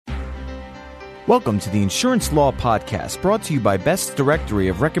Welcome to the Insurance Law Podcast, brought to you by Best's Directory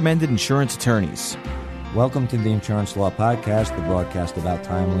of Recommended Insurance Attorneys. Welcome to the Insurance Law Podcast, the broadcast about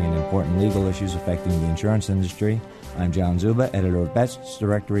timely and important legal issues affecting the insurance industry. I'm John Zuba, editor of Best's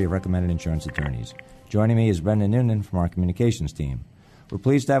Directory of Recommended Insurance Attorneys. Joining me is Brendan Noonan from our communications team. We're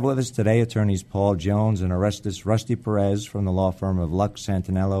pleased to have with us today attorneys Paul Jones and Orestes Rusty Perez from the law firm of Lux,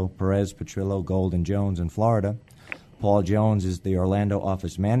 Santinello, Perez, Petrillo, Gold & Jones in Florida. Paul Jones is the Orlando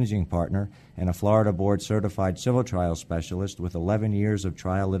office managing partner and a Florida board-certified civil trial specialist with 11 years of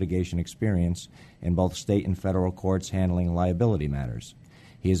trial litigation experience in both state and federal courts handling liability matters.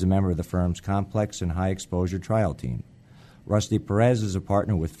 He is a member of the firm's complex and high-exposure trial team. Rusty Perez is a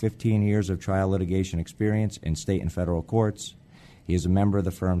partner with 15 years of trial litigation experience in state and federal courts. He is a member of the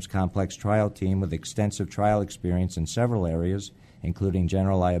firm's complex trial team with extensive trial experience in several areas, including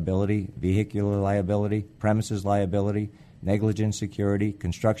general liability, vehicular liability, premises liability, negligent security,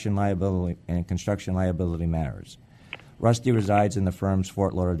 construction liability, and construction liability matters. Rusty resides in the firm's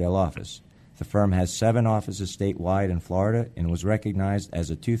Fort Lauderdale office. The firm has 7 offices statewide in Florida and was recognized as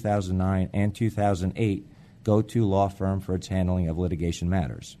a 2009 and 2008 go-to law firm for its handling of litigation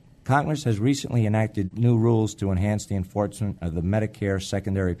matters. Congress has recently enacted new rules to enhance the enforcement of the Medicare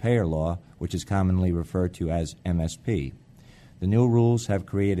Secondary Payer Law, which is commonly referred to as MSP. The new rules have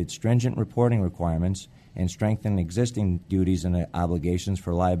created stringent reporting requirements and strengthened existing duties and obligations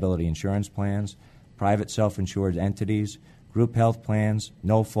for liability insurance plans, private self-insured entities, group health plans,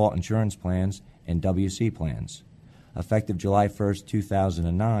 no-fault insurance plans, and WC plans. Effective July 1,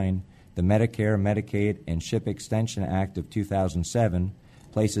 2009, the Medicare, Medicaid, and SHIP Extension Act of 2007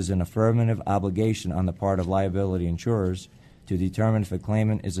 places an affirmative obligation on the part of liability insurers to determine if a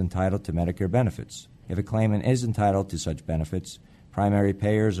claimant is entitled to Medicare benefits. If a claimant is entitled to such benefits, primary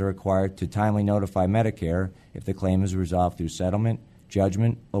payers are required to timely notify Medicare if the claim is resolved through settlement,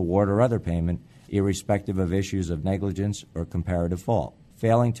 judgment, award, or other payment, irrespective of issues of negligence or comparative fault.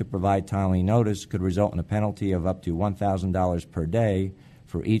 Failing to provide timely notice could result in a penalty of up to $1,000 per day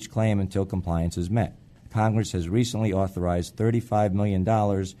for each claim until compliance is met. Congress has recently authorized $35 million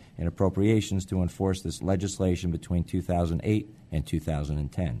in appropriations to enforce this legislation between 2008 and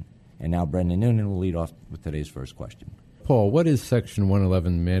 2010. And now Brendan Noonan will lead off with today's first question. Paul, what is Section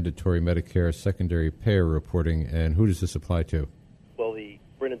 111 mandatory Medicare secondary payer reporting, and who does this apply to? Well, the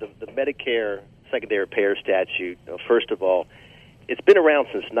Medicare secondary payer statute, first of all, it's been around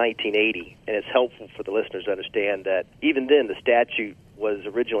since 1980, and it's helpful for the listeners to understand that even then the statute was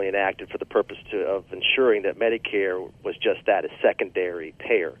originally enacted for the purpose of ensuring that Medicare was just that, a secondary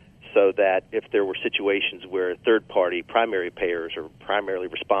payer, so that if there were situations where third-party primary payers are primarily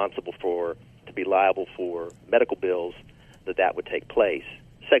responsible to be liable for medical bills, that would take place.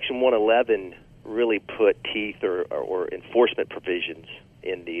 Section 111 really put teeth or enforcement provisions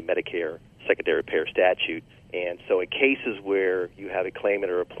in the Medicare secondary payer statute. And so in cases where you have a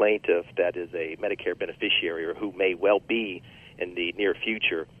claimant or a plaintiff that is a Medicare beneficiary or who may well be in the near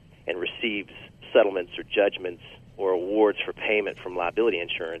future and receives settlements or judgments or awards for payment from liability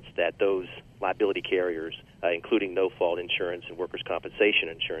insurance, that those liability carriers, including no-fault insurance and workers' compensation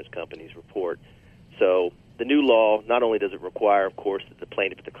insurance companies, report. So the new law not only does it require, of course, that the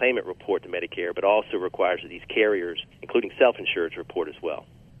plaintiff and the claimant report to Medicare, but also requires that these carriers, including self-insureds, report as well.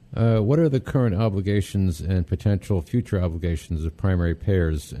 What are the current obligations and potential future obligations of primary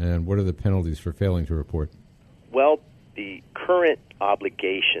payers, and what are the penalties for failing to report? Well, the current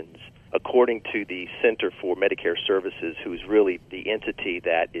obligations, according to the Center for Medicare Services, who's really the entity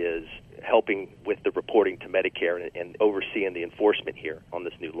that is helping with the reporting to Medicare and overseeing the enforcement here on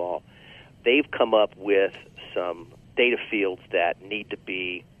this new law, they've come up with some data fields that need to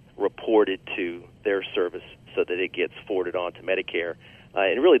be reported to their service so that it gets forwarded on to Medicare.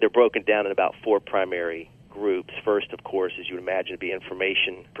 And really they're broken down in about 4 primary groups. First, of course, as you would imagine, would be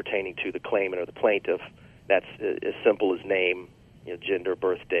information pertaining to the claimant or the plaintiff. That's as simple as name, gender,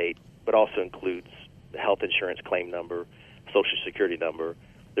 birth date, but also includes the health insurance claim number, Social Security number.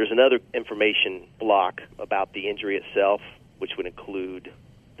 There's another information block about the injury itself, which would include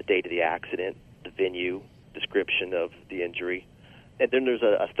the date of the accident, the venue, description of the injury. And then there's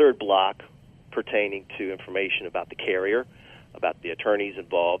a third block pertaining to information about the carrier, about the attorneys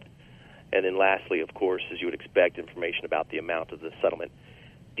involved, and then lastly, of course, as you would expect, information about the amount of the settlement.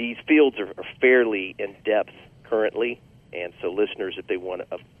 These fields are fairly in-depth currently, and so listeners, if they want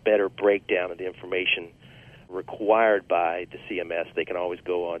a better breakdown of the information required by the CMS, they can always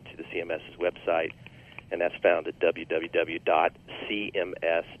go on to the CMS's website, and that's found at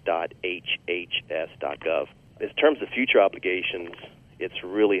www.cms.hhs.gov. In terms of future obligations, it's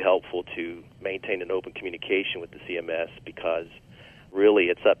really helpful to maintain an open communication with the CMS because really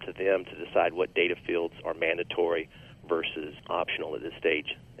it's up to them to decide what data fields are mandatory versus optional at this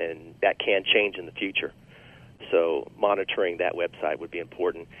stage, and that can change in the future. So monitoring that website would be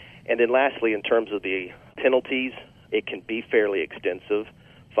important. And then lastly, in terms of the penalties, it can be fairly extensive.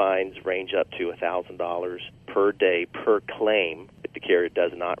 Fines range up to $1,000 per day per claim if the carrier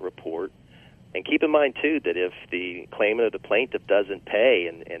does not report. And keep in mind, too, that if the claimant or the plaintiff doesn't pay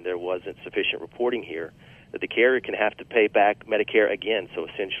and there wasn't sufficient reporting here, that the carrier can have to pay back Medicare again, so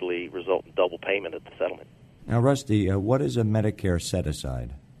essentially result in double payment of the settlement. Now, Rusty, what is a Medicare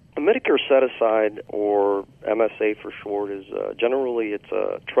set-aside? A Medicare set-aside, or MSA for short, is generally it's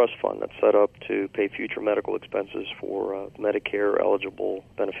a trust fund that's set up to pay future medical expenses for Medicare-eligible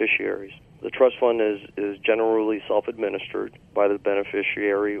beneficiaries. The trust fund is generally self-administered by the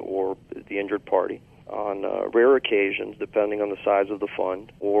beneficiary or the injured party. On rare occasions, depending on the size of the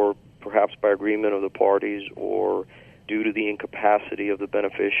fund, or perhaps by agreement of the parties or due to the incapacity of the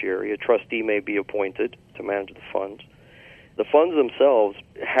beneficiary, a trustee may be appointed to manage the funds. The funds themselves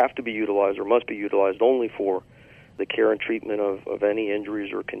have to be utilized or must be utilized only for the care and treatment of any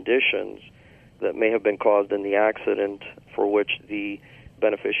injuries or conditions that may have been caused in the accident for which the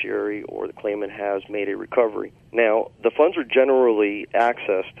beneficiary or the claimant has made a recovery. Now, the funds are generally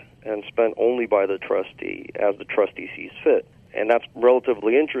accessed and spent only by the trustee as the trustee sees fit. And that's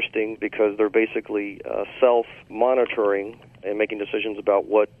relatively interesting because they're basically self-monitoring and making decisions about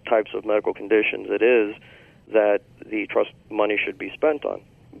what types of medical conditions it is that the trust money should be spent on.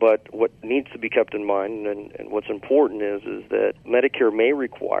 But what needs to be kept in mind and what's important is that Medicare may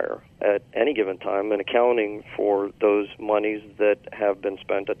require at any given time an accounting for those monies that have been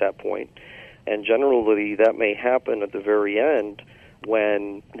spent at that point. And generally that may happen at the very end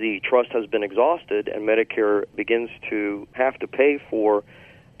when the trust has been exhausted and Medicare begins to have to pay for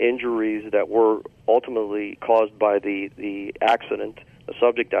injuries that were ultimately caused by the accident, the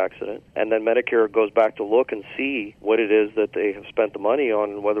subject accident, and then Medicare goes back to look and see what it is that they have spent the money on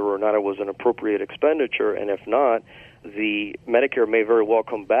and whether or not it was an appropriate expenditure, and if not, the Medicare may very well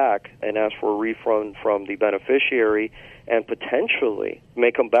come back and ask for a refund from the beneficiary and potentially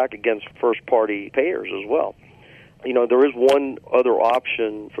may come back against first-party payers as well. You know, there is one other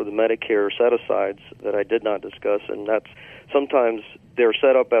option for the Medicare set-asides that I did not discuss, and that's sometimes they're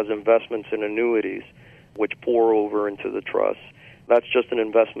set up as investments in annuities, which pour over into the trust. That's just an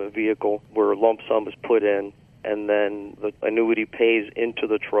investment vehicle where a lump sum is put in, and then the annuity pays into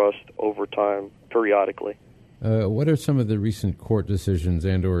the trust over time, periodically. What are some of the recent court decisions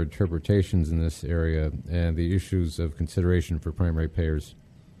and or interpretations in this area and the issues of consideration for primary payers?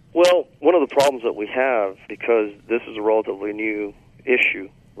 Well, one of the problems that we have, because this is a relatively new issue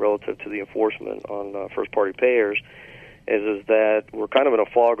relative to the enforcement on first-party payers, is that we're kind of in a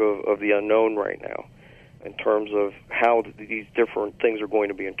fog of the unknown right now in terms of how these different things are going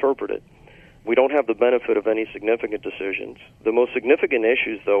to be interpreted. We don't have the benefit of any significant decisions. The most significant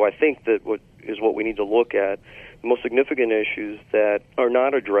issues, though, I think that what we need to look at, the most significant issues that are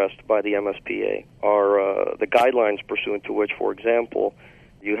not addressed by the MSPA are the guidelines pursuant to which, for example,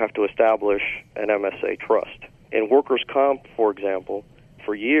 you have to establish an MSA trust. In workers' comp, for example,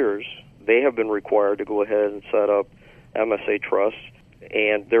 for years, they have been required to go ahead and set up MSA trusts,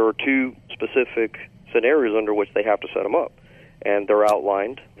 and there are two specific scenarios under which they have to set them up, and they're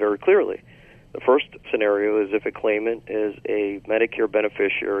outlined very clearly. The first scenario is if a claimant is a Medicare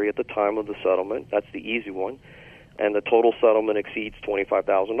beneficiary at the time of the settlement. That's the easy one, and the total settlement exceeds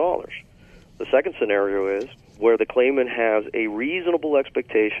 $25,000. The second scenario is where the claimant has a reasonable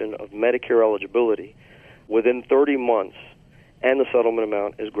expectation of Medicare eligibility within 30 months, and the settlement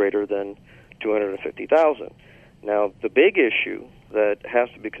amount is greater than $250,000. Now, the big issue that has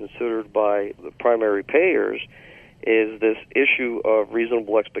to be considered by the primary payers is this issue of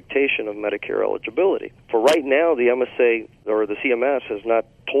reasonable expectation of Medicare eligibility. For right now, the MSA or the CMS has not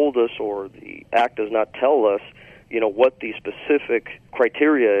told us, or the Act does not tell us, what the specific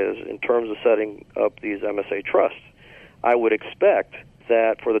criteria is in terms of setting up these MSA trusts. I would expect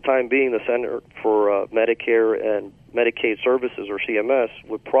that for the time being, the Center for Medicare and Medicaid Services, or CMS,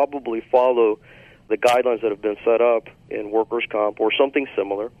 would probably follow the guidelines that have been set up in workers' comp or something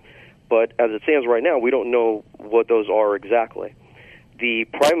similar. But as it stands right now, we don't know what those are exactly. The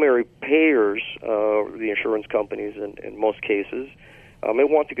primary payers, the insurance companies in most cases, may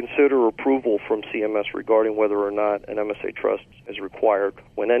want to consider approval from CMS regarding whether or not an MSA trust is required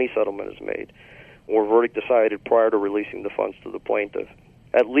when any settlement is made, or verdict decided prior to releasing the funds to the plaintiff,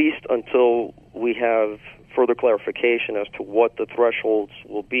 at least until we have further clarification as to what the thresholds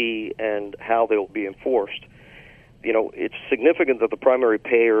will be and how they will be enforced. It's significant that the primary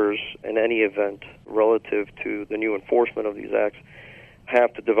payers, in any event, relative to the new enforcement of these acts,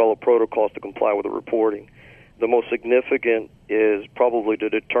 have to develop protocols to comply with the reporting. The most significant is probably to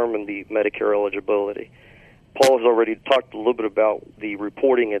determine the Medicare eligibility. Paul has already talked a little bit about the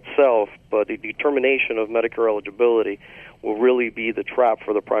reporting itself, but the determination of Medicare eligibility will really be the trap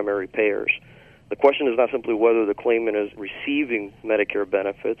for the primary payers. The question is not simply whether the claimant is receiving Medicare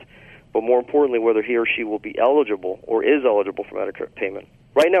benefits, but more importantly, whether he or she will be eligible or is eligible for Medicare payment.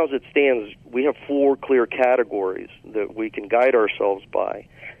 Right now, as it stands, we have 4 clear categories that we can guide ourselves by,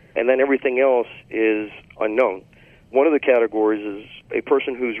 and then everything else is unknown. One of the categories is a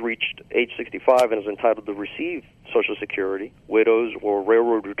person who's reached age 65 and is entitled to receive Social Security, widows, or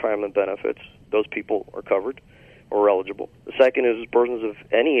railroad retirement benefits. Those people are covered or eligible. The second is persons of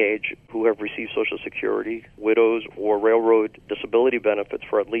any age who have received Social Security, widows, or railroad disability benefits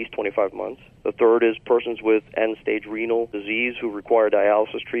for at least 25 months. The third is persons with end-stage renal disease who require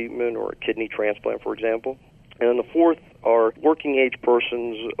dialysis treatment or a kidney transplant, for example. And then the fourth are working-age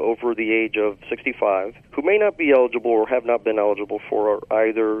persons over the age of 65 who may not be eligible or have not been eligible for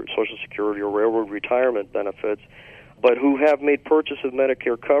either Social Security or railroad retirement benefits, but who have made purchase of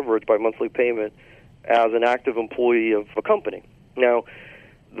Medicare coverage by monthly payment as an active employee of a company. Now,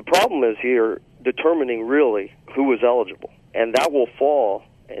 the problem is here determining really who is eligible, and that will fall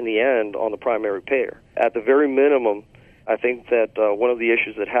in the end on the primary payer. At the very minimum, I think that one of the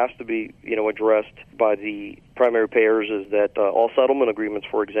issues that has to be, addressed by the primary payers is that all settlement agreements,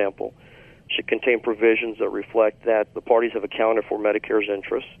 for example, should contain provisions that reflect that the parties have accounted for Medicare's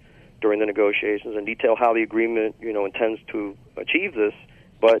interests during the negotiations and detail how the agreement, intends to achieve this,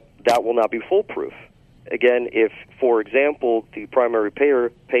 but that will not be foolproof. Again, if, for example, the primary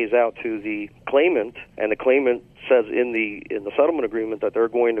payer pays out to the claimant and the claimant says in the settlement agreement that they're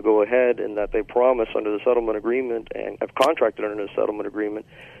going to go ahead and that they promise under the settlement agreement and have contracted under the settlement agreement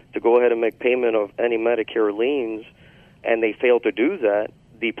to go ahead and make payment of any Medicare liens, and they fail to do that,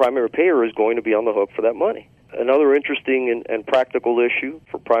 the primary payer is going to be on the hook for that money. Another interesting and practical issue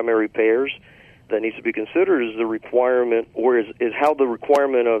for primary payers that needs to be considered is the requirement, or is how the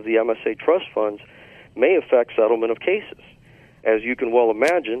requirement of the MSA trust funds may affect settlement of cases. As you can well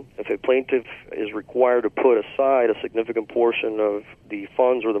imagine, if a plaintiff is required to put aside a significant portion of the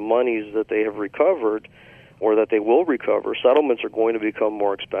funds or the monies that they have recovered or that they will recover, settlements are going to become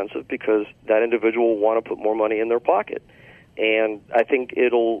more expensive because that individual will want to put more money in their pocket. And I think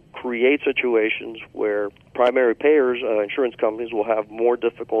it'll create situations where primary payers, insurance companies, will have more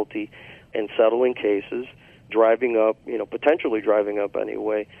difficulty in settling cases, driving up, potentially driving up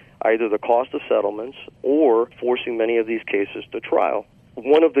anyway, either the cost of settlements or forcing many of these cases to trial.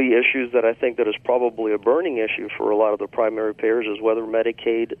 One of the issues that I think that is probably a burning issue for a lot of the primary payers is whether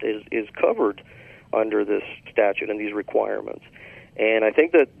Medicaid is covered under this statute and these requirements. And I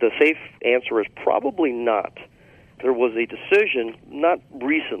think that the safe answer is probably not. There was a decision, not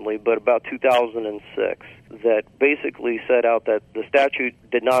recently, but about 2006, that basically set out that the statute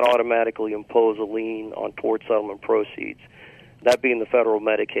did not automatically impose a lien on tort settlement proceeds, that being the federal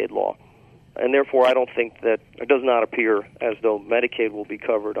Medicaid law. And therefore, I don't think that it does not appear as though Medicaid will be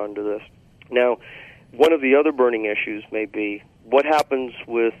covered under this. Now, one of the other burning issues may be what happens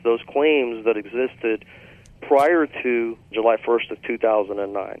with those claims that existed prior to July 1st of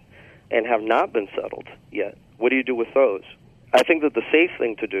 2009 and have not been settled yet. What do you do with those? I think that the safe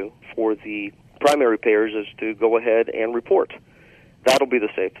thing to do for the primary payers is to go ahead and report. That'll be the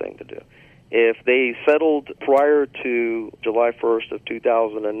safe thing to do. If they settled prior to July 1st of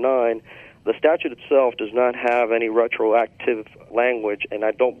 2009, the statute itself does not have any retroactive language, and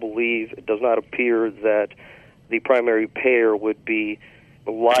I don't believe, it does not appear that the primary payer would be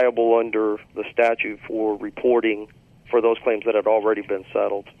liable under the statute for reporting for those claims that had already been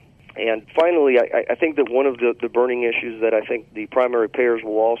settled. And finally, I think that one of the burning issues that I think the primary payers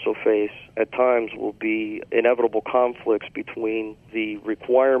will also face at times will be inevitable conflicts between the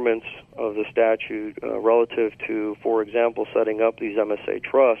requirements of the statute relative to, for example, setting up these MSA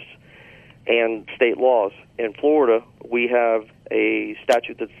trusts and state laws. In Florida, we have a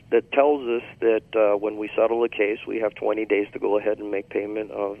statute that tells us that when we settle a case, we have 20 days to go ahead and make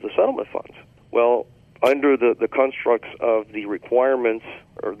payment of the settlement funds. Well, under the constructs of the requirements,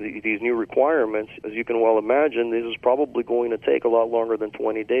 or these new requirements, as you can well imagine, this is probably going to take a lot longer than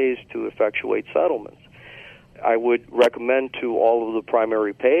 20 days to effectuate settlements. I would recommend to all of the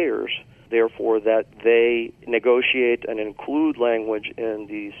primary payers, therefore, that they negotiate and include language in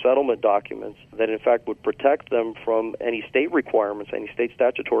the settlement documents that, in fact, would protect them from any state requirements, any state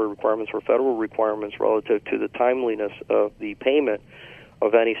statutory requirements or federal requirements relative to the timeliness of the payment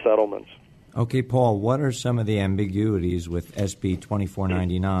of any settlements. Okay, Paul, what are some of the ambiguities with SB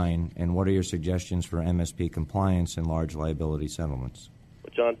 2499, and what are your suggestions for MSP compliance in large liability settlements?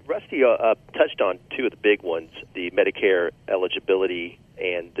 John, Rusty touched on two of the big ones, the Medicare eligibility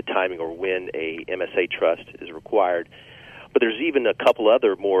and the timing or when a MSA trust is required. But there's even a couple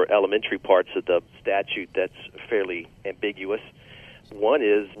other more elementary parts of the statute that's fairly ambiguous. One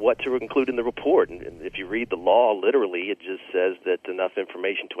is what to include in the report. And if you read the law literally, it just says that enough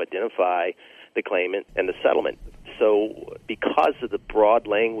information to identify the claimant and the settlement. So because of the broad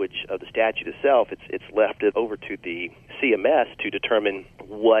language of the statute itself, it's left it over to the CMS to determine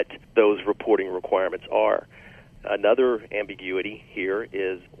what those reporting requirements are. Another ambiguity here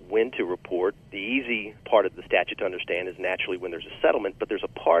is when to report. The easy part of the statute to understand is naturally when there's a settlement, but there's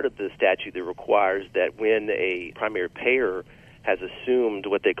a part of the statute that requires that when a primary payer has assumed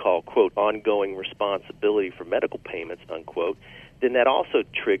what they call, quote, ongoing responsibility for medical payments, unquote, then that also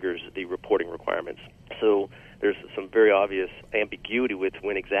triggers the reporting requirements. So there's some very obvious ambiguity with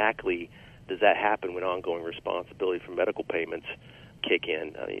when exactly does that happen when ongoing responsibility for medical payments kick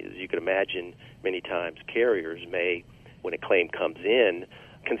in. I mean, as you can imagine, many times carriers may, when a claim comes in,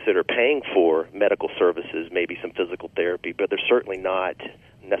 consider paying for medical services, maybe some physical therapy, but they're certainly not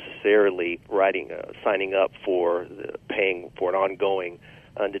necessarily signing up for paying for an ongoing,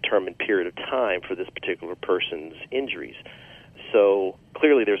 undetermined period of time for this particular person's injuries. So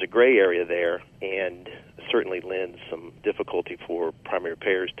clearly there's a gray area there, and certainly lends some difficulty for primary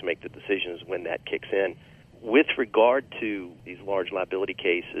payers to make the decisions when that kicks in. With regard to these large liability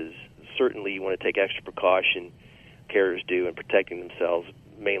cases, certainly you want to take extra precaution, carriers do, in protecting themselves.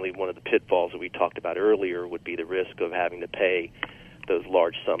 Mainly one of the pitfalls that we talked about earlier would be the risk of having to pay those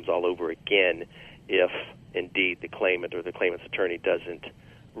large sums all over again if indeed the claimant or the claimant's attorney doesn't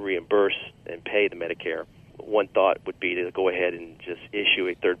reimburse and pay the Medicare. One thought would be to go ahead and just issue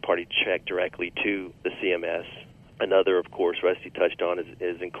a third-party check directly to the CMS. Another, of course, Rusty touched on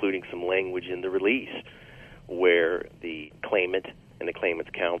is including some language in the release where the claimant and the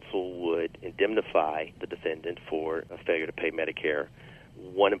claimant's counsel would indemnify the defendant for a failure to pay Medicare.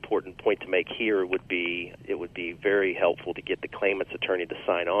 One important point to make here would be it would be very helpful to get the claimant's attorney to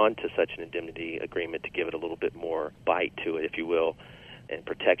sign on to such an indemnity agreement to give it a little bit more bite to it, if you will, and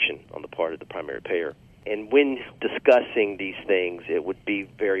protection on the part of the primary payer. And when discussing these things, it would be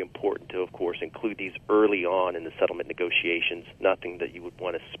very important to, of course, include these early on in the settlement negotiations, nothing that you would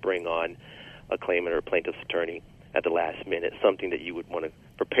want to spring on a claimant or a plaintiff's attorney at the last minute, something that you would want to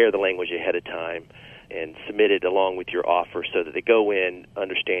prepare the language ahead of time and submit it along with your offer so that they go in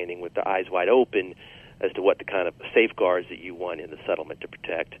understanding with the eyes wide open as to what the kind of safeguards that you want in the settlement to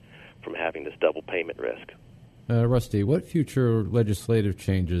protect from having this double payment risk. Rusty, what future legislative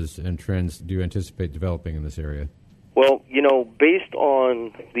changes and trends do you anticipate developing in this area? Well, based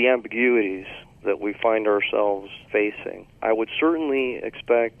on the ambiguities that we find ourselves facing, I would certainly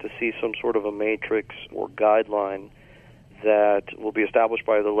expect to see some sort of a matrix or guideline that will be established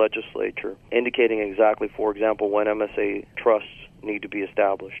by the legislature, indicating exactly, for example, when MSA trusts need to be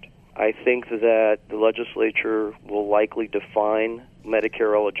established. I think that the legislature will likely define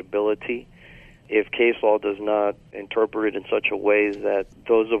Medicare eligibility if case law does not interpret it in such a way that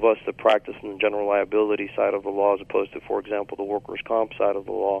those of us that practice in the general liability side of the law, as opposed to, for example, the workers' comp side of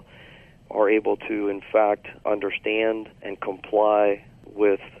the law, are able to, in fact, understand and comply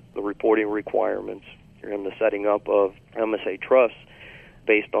with the reporting requirements and the setting up of MSA trusts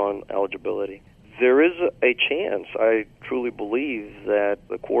based on eligibility. There is a chance, I truly believe, that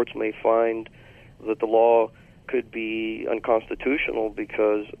the courts may find that the law could be unconstitutional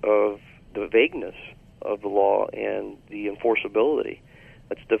because of the vagueness of the law and the enforceability.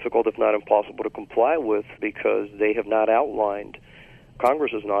 It's difficult, if not impossible, to comply with because they have not outlined,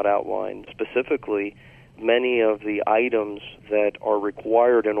 Congress has not outlined specifically many of the items that are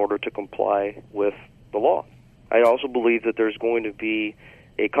required in order to comply with the law. I also believe that there's going to be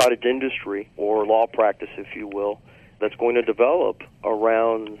a cottage industry, or law practice, if you will, that's going to develop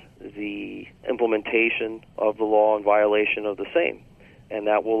around the implementation of the law and violation of the same. And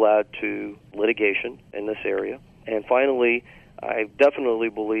that will add to litigation in this area. And finally, I definitely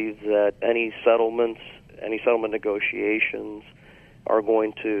believe that any settlement negotiations are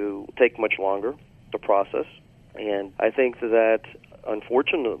going to take much longer to process. And I think that,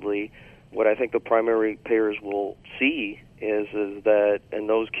 unfortunately, what I think the primary payers will see is that in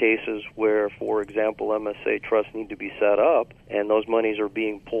those cases where, for example, MSA trusts need to be set up and those monies are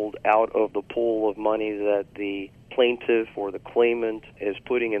being pulled out of the pool of money that the plaintiff or the claimant is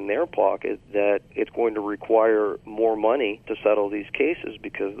putting in their pocket, that it's going to require more money to settle these cases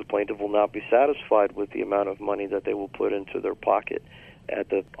because the plaintiff will not be satisfied with the amount of money that they will put into their pocket at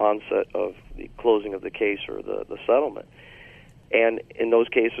the onset of the closing of the case or the settlement. And in those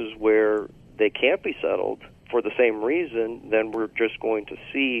cases where they can't be settled for the same reason, then we're just going to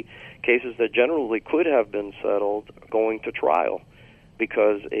see cases that generally could have been settled going to trial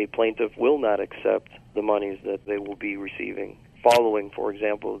because a plaintiff will not accept the monies that they will be receiving following, for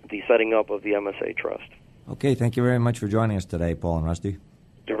example, the setting up of the MSA trust. Okay, thank you very much for joining us today, Paul and Rusty.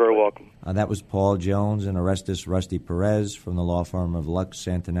 You're very welcome. That was Paul Jones and Orestes Rusty Perez from the law firm of Lux,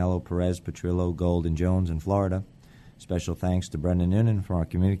 Santinello, Perez, Petrillo, Gold, and Jones in Florida. Special thanks to Brendan Noonan from our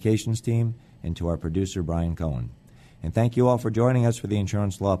communications team and to our producer, Brian Cohen. And thank you all for joining us for the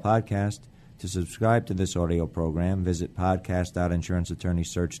Insurance Law Podcast. To subscribe to this audio program, visit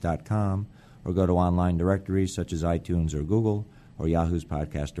podcast.insuranceattorneysearch.com or go to online directories such as iTunes or Google or Yahoo's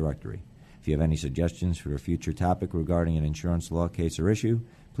podcast directory. If you have any suggestions for a future topic regarding an insurance law case or issue,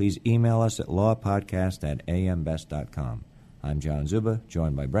 please email us at lawpodcast@ambest.com. I'm John Zuba,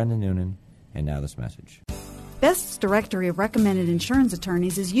 joined by Brendan Noonan, and now this message. Best's directory of recommended insurance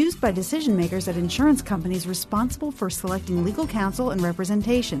attorneys is used by decision makers at insurance companies responsible for selecting legal counsel and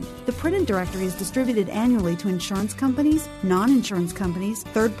representation. The printed directory is distributed annually to insurance companies, non-insurance companies,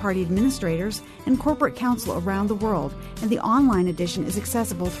 third-party administrators, and corporate counsel around the world, and the online edition is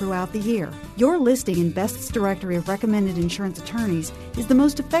accessible throughout the year. Your listing in Best's directory of recommended insurance attorneys is the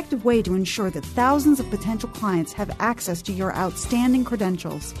most effective way to ensure that thousands of potential clients have access to your outstanding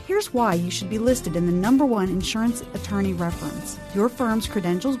credentials. Here's why you should be listed in the #1 insurance attorney reference. Your firm's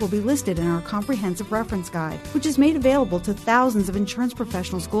credentials will be listed in our comprehensive reference guide, which is made available to thousands of insurance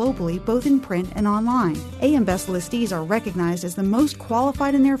professionals globally, both in print and online. AM Best listees are recognized as the most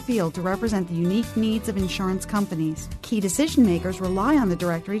qualified in their field to represent the unique needs of insurance companies. Key decision makers rely on the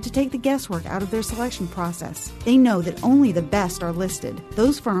directory to take the guesswork out of their selection process. They know that only the best are listed,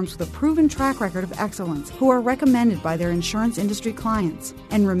 those firms with a proven track record of excellence who are recommended by their insurance industry clients.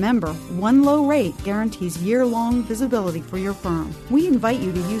 And remember, one low rate guarantees year-long visibility for your firm. We invite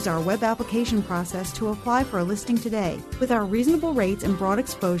you to use our web application process to apply for a listing today. With our reasonable rates and broad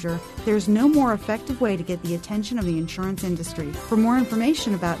exposure, there's no more effective way to get the attention of the insurance industry. For more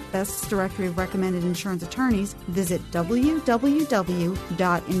information about Best's directory of recommended insurance attorneys, visit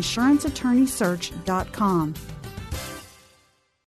www.insuranceattorneysearch.com.